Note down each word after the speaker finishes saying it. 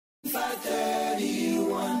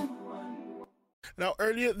Now,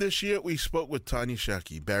 earlier this year, we spoke with Tanya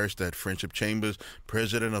Shaki, barrister at Friendship Chambers,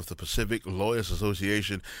 president of the Pacific Lawyers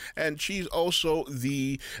Association, and she's also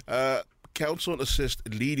the counsel assist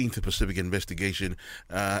leading the Pacific investigation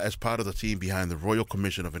as part of the team behind the Royal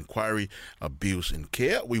Commission of Inquiry, Abuse and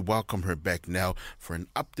Care. We welcome her back now for an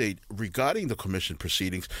update regarding the commission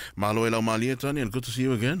proceedings. Maloela Malia, Tanya, and good to see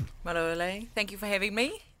you again. Maloela, thank you for having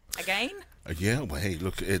me again. Yeah, well, hey,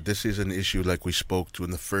 look, this is an issue like we spoke to in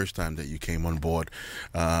the first time that you came on board,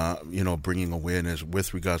 bringing awareness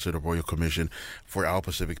with regards to the Royal Commission for our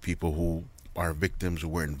Pacific people who are victims who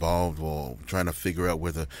were involved, or trying to figure out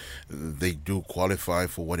whether they do qualify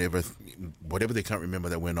for whatever they can't remember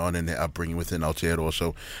that went on in their upbringing within Aotearoa.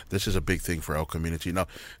 So this is a big thing for our community. Now,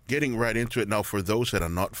 getting right into it now, for those that are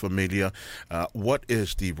not familiar, what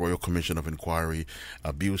is the Royal Commission of Inquiry,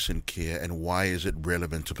 Abuse and Care, and why is it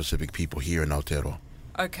relevant to Pacific people here in Aotearoa?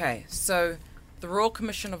 Okay, so the Royal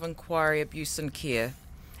Commission of Inquiry, Abuse and Care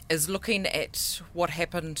is looking at what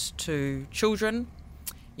happened to children,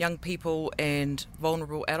 young people and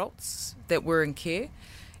vulnerable adults that were in care,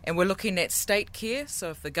 and we're looking at state care, so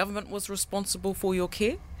if the government was responsible for your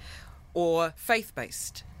care, or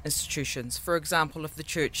faith-based institutions, for example if the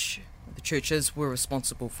churches were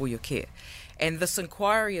responsible for your care. And this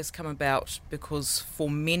inquiry has come about because for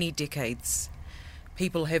many decades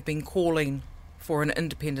people have been calling for an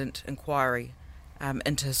independent inquiry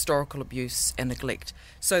into historical abuse and neglect.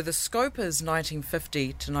 So the scope is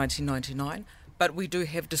 1950 to 1999, but we do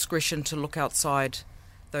have discretion to look outside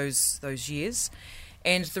those years.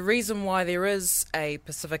 And the reason why there is a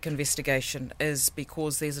Pacific investigation is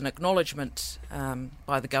because there's an acknowledgement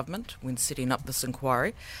by the government when setting up this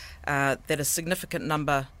inquiry that a significant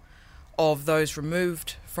number of those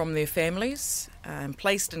removed from their families and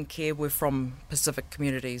placed in care were from Pacific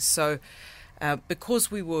communities. So because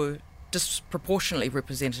we were disproportionately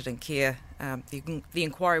represented in care, the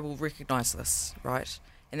inquiry will recognise this, right?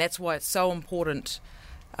 And that's why it's so important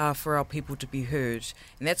for our people to be heard.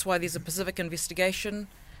 And that's why there's a Pacific investigation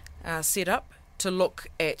set up to look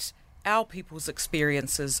at our people's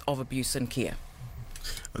experiences of abuse and care.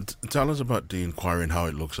 Tell us about the inquiry and how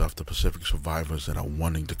it looks after Pacific survivors that are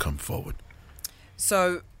wanting to come forward.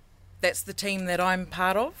 So that's the team that I'm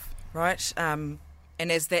part of, right? And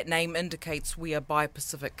as that name indicates, we are by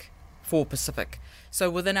Pacific, for Pacific. So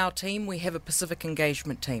within our team, we have a Pacific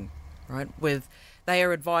engagement team, right? They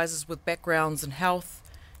are advisors with backgrounds in health,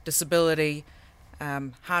 disability,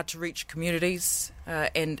 hard-to-reach communities,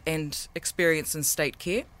 and experience in state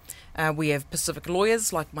care. We have Pacific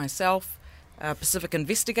lawyers like myself, Pacific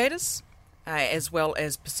investigators, as well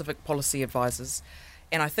as Pacific policy advisors.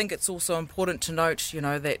 And I think it's also important to note,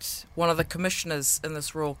 that one of the commissioners in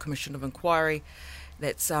this Royal Commission of Inquiry,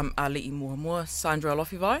 that's Ali'i Muamua, Sandra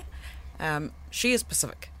Alofiwai, she is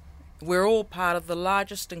Pacific. We're all part of the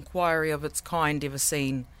largest inquiry of its kind ever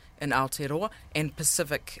seen in Aotearoa, and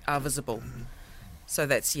Pacific are visible. So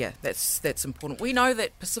that's important. We know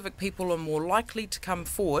that Pacific people are more likely to come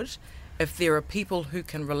forward if there are people who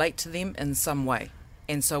can relate to them in some way.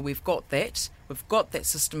 And so we've got that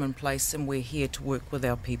system in place, and we're here to work with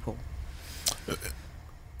our people.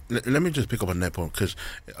 Let me just pick up on that point, because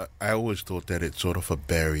I always thought that it's sort of a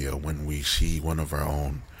barrier when we see one of our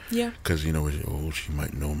own. Yeah. Because, she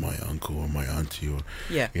might know my uncle or my auntie, or,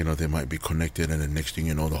 they might be connected, and the next thing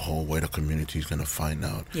you know, the whole wider community is going to find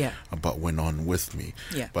out about what went on with me.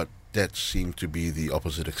 Yeah. But that seemed to be the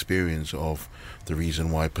opposite experience of the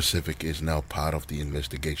reason why Pacific is now part of the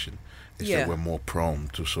investigation, is that we're more prone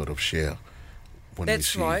to sort of share.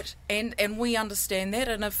 That's right, and we understand that,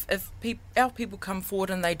 and if our people come forward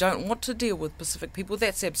and they don't want to deal with Pacific people,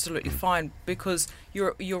 that's absolutely fine, because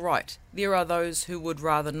you're right, there are those who would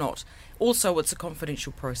rather not. Also, it's a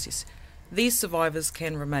confidential process. These survivors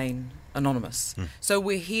can remain anonymous, so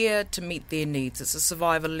we're here to meet their needs. It's a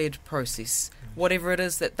survivor-led process. Whatever it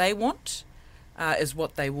is that they want is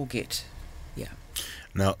what they will get. Yeah.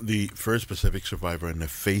 Now, the first Pacific survivor in the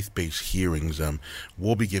faith-based hearings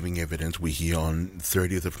will be giving evidence, we hear, on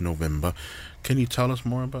 30th of November. Can you tell us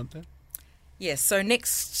more about that? Yes, so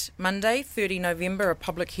next Monday, 30 November, a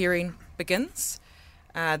public hearing begins.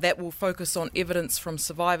 That will focus on evidence from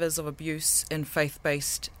survivors of abuse in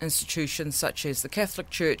faith-based institutions such as the Catholic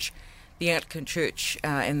Church, the Anglican Church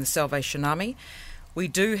and the Salvation Army. We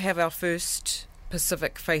do have our first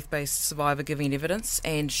Pacific faith-based survivor giving evidence,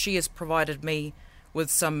 and she has provided me with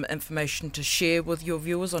some information to share with your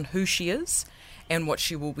viewers on who she is and what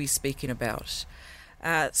she will be speaking about.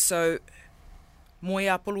 So,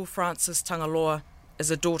 Moiapulu Frances Tangaloa is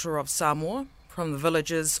a daughter of Samoa from the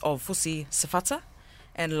villages of Fusi Sefata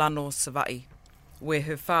and Lano Savai where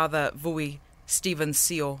her father, Vui Stephen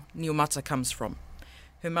Seo Niumata, comes from.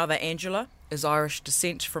 Her mother, Angela, is Irish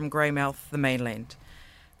descent from Greymouth, the mainland.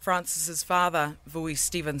 Frances's father, Vui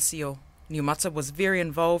Stephen Seo Niumata, was very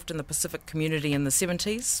involved in the Pacific community in the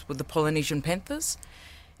 70s with the Polynesian Panthers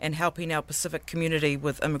and helping our Pacific community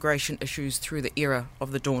with immigration issues through the era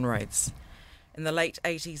of the Dawn Raids. In the late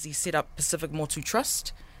 80s, he set up Pacific Motu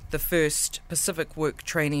Trust, the first Pacific work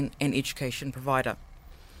training and education provider.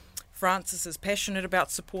 Frances is passionate about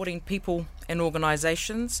supporting people and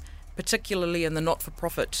organisations, particularly in the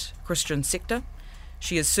not-for-profit Christian sector.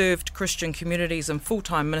 She has served Christian communities in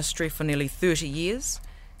full-time ministry for nearly 30 years,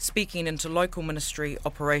 speaking into local ministry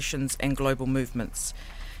operations and global movements.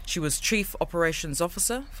 She was Chief Operations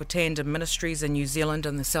Officer for Tandem Ministries in New Zealand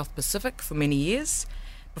and the South Pacific for many years,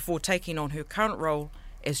 before taking on her current role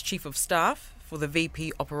as Chief of Staff for the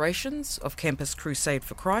VP Operations of Campus Crusade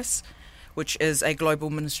for Christ, which is a global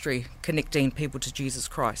ministry connecting people to Jesus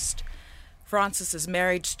Christ. Frances is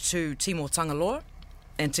married to Timo Tangaloa,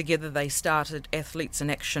 and together they started Athletes in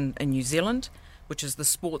Action in New Zealand, which is the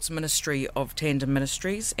sports ministry of Tandem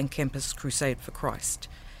Ministries and Campus Crusade for Christ.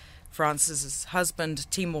 Frances's husband,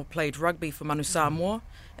 Timo, played rugby for Manu Samoa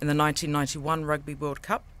in the 1991 Rugby World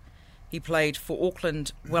Cup. He played for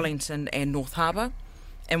Auckland, Wellington and North Harbour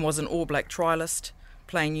and was an All Black trialist,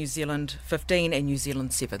 playing New Zealand 15 and New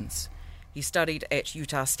Zealand Sevens. He studied at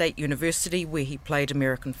Utah State University, where he played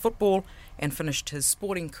American football and finished his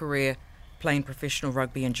sporting career playing professional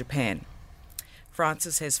rugby in Japan.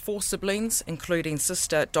 Frances has 4 siblings, including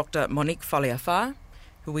sister Dr. Monique Faleafā,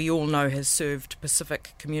 who we all know has served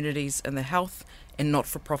Pacific communities in the health and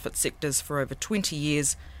not-for-profit sectors for over 20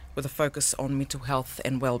 years with a focus on mental health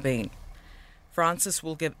and well-being. Frances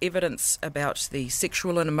will give evidence about the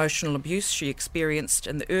sexual and emotional abuse she experienced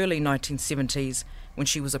in the early 1970s when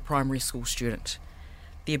she was a primary school student.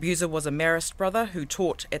 The abuser was a Marist brother who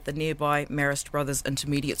taught at the nearby Marist Brothers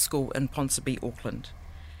Intermediate School in Ponsonby, Auckland.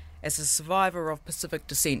 As a survivor of Pacific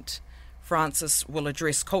descent, Frances will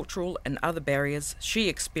address cultural and other barriers she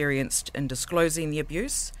experienced in disclosing the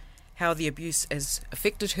abuse, how the abuse has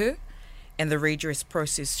affected her, and the redress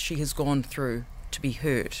process she has gone through to be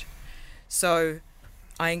heard. So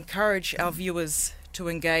I encourage our viewers to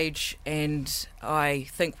engage, and I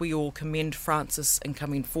think we all commend Frances in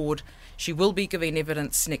coming forward. She will be giving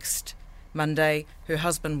evidence next Monday. Her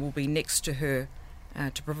husband will be next to her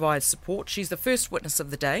to provide support. She's the first witness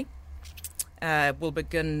of the day. Will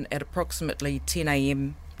begin at approximately 10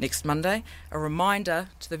 a.m. next Monday. A reminder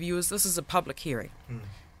to the viewers, this is a public hearing.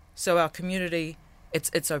 So our community,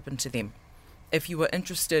 it's open to them. If you are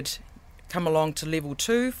interested, come along to Level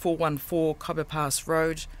 2, 414 Kaiba Pass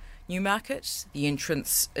Road, Newmarket. The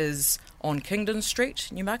entrance is on Kingdon Street,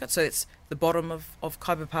 Newmarket, so it's the bottom of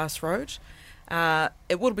Kaiba Pass Road.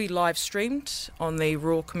 It will be live streamed on the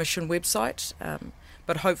Royal Commission website,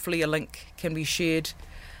 but hopefully a link can be shared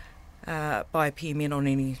by PMN on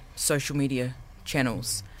any social media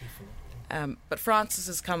channels. But Frances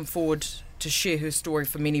has come forward to share her story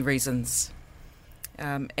for many reasons.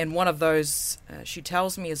 And one of those, she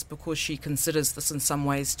tells me, is because she considers this in some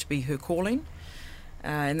ways to be her calling,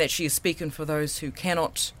 and that she is speaking for those who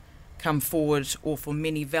cannot come forward or for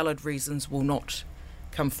many valid reasons will not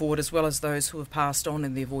come forward, as well as those who have passed on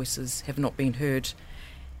and their voices have not been heard.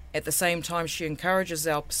 At the same time, she encourages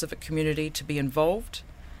our Pacific community to be involved,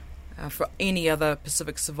 for any other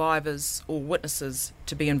Pacific survivors or witnesses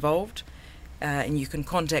to be involved. And you can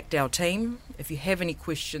contact our team if you have any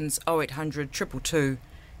questions, 0800 222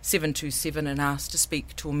 727, and ask to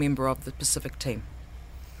speak to a member of the Pacific team.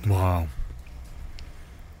 Wow.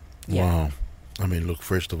 Yeah. Wow. I mean, look,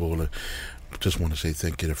 first of all, I just want to say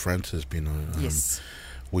thank you to Frances. Yes.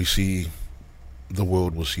 We see, the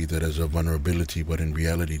world will see that as a vulnerability, but in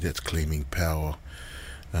reality that's claiming power.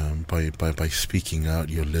 By speaking out,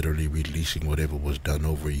 you're literally releasing whatever was done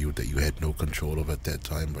over you that you had no control of at that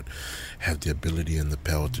time, but have the ability and the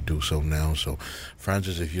power to do so now. So,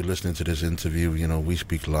 Frances, if you're listening to this interview, you know, we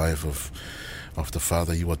speak live of the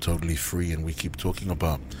Father. You are totally free, and we keep talking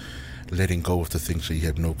about letting go of the things that you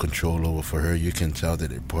have no control over. For her, you can tell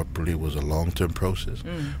that it probably was a long-term process,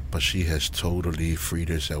 but she has totally freed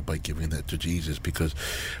herself by giving that to Jesus, because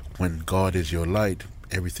when God is your light,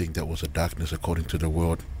 everything that was a darkness according to the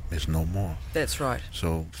world is no more. That's right.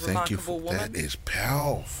 So thank you for woman. that. Is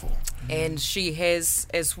powerful. And she has,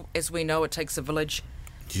 as we know, it takes a village.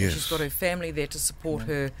 Yes. She's got her family there to support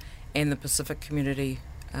her, and the Pacific community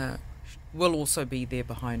will also be there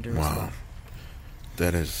behind her as well.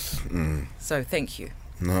 That is... So thank you.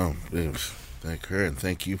 No, Thank her, and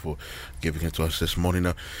thank you for giving it to us this morning.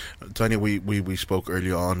 Now, Tanya, we spoke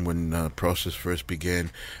earlier on when process first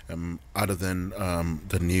began. Other than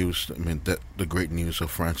the news, I mean, the great news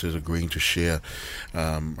of Frances agreeing to share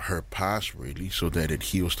her past, really, so that it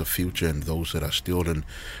heals the future and those that are still in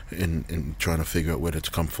trying to figure out whether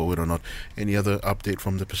to come forward or not. Any other update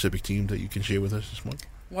from the Pacific team that you can share with us this morning?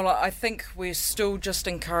 Well, I think we're still just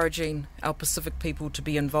encouraging our Pacific people to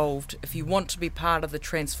be involved. If you want to be part of the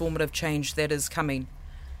transformative change that is coming,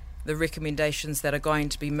 the recommendations that are going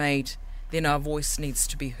to be made, then our voice needs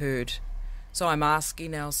to be heard. So I'm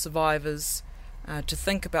asking our survivors to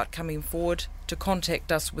think about coming forward, to contact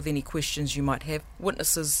us with any questions you might have,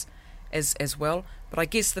 witnesses as well. But I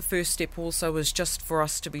guess the first step also is just for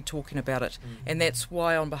us to be talking about it. And that's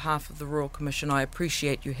why, on behalf of the Royal Commission, I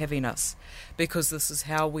appreciate you having us, because this is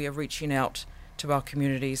how we are reaching out to our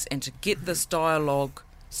communities and to get this dialogue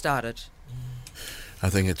started. I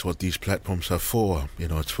think it's what these platforms are for. You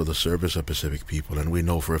know, it's for the service of Pacific people, and we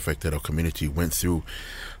know for a fact that our community went through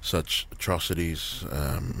such atrocities.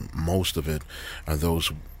 Most of it are those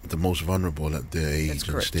the most vulnerable at their age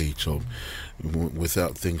and stage. So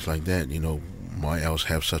without things like that, you know, why else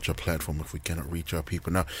have such a platform if we cannot reach our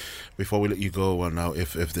people? Now, before we let you go, now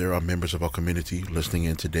if there are members of our community listening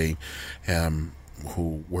in today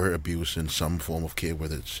who were abused in some form of care,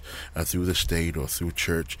 whether it's through the state or through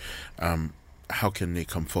church, how can they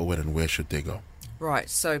come forward and where should they go? Right,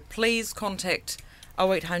 so please contact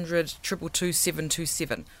 0800 222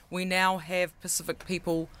 727. We now have Pacific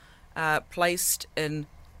people placed in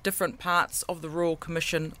different parts of the Royal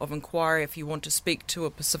Commission of Inquiry. If you want to speak to a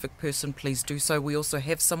Pacific person, please do so. We also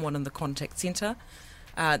have someone in the contact centre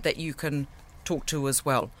that you can talk to as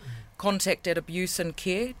well. Contact at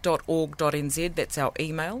abuseandcare.org.nz, that's our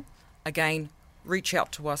email. Again, reach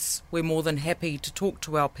out to us. We're more than happy to talk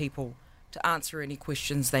to our people, to answer any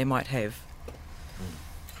questions they might have.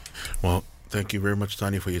 Well, thank you very much,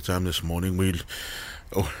 Tanya, for your time this morning.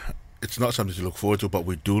 It's not something to look forward to, but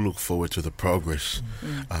we do look forward to the progress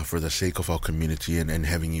for the sake of our community and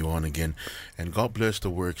having you on again. And God bless the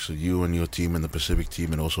works of you and your team and the Pacific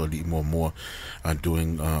team, and also more are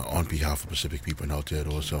doing on behalf of Pacific people in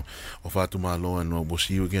Aotearoa. So, o whātu māloa, and we'll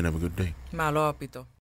see you again. Have a good day. Māloa, Pito.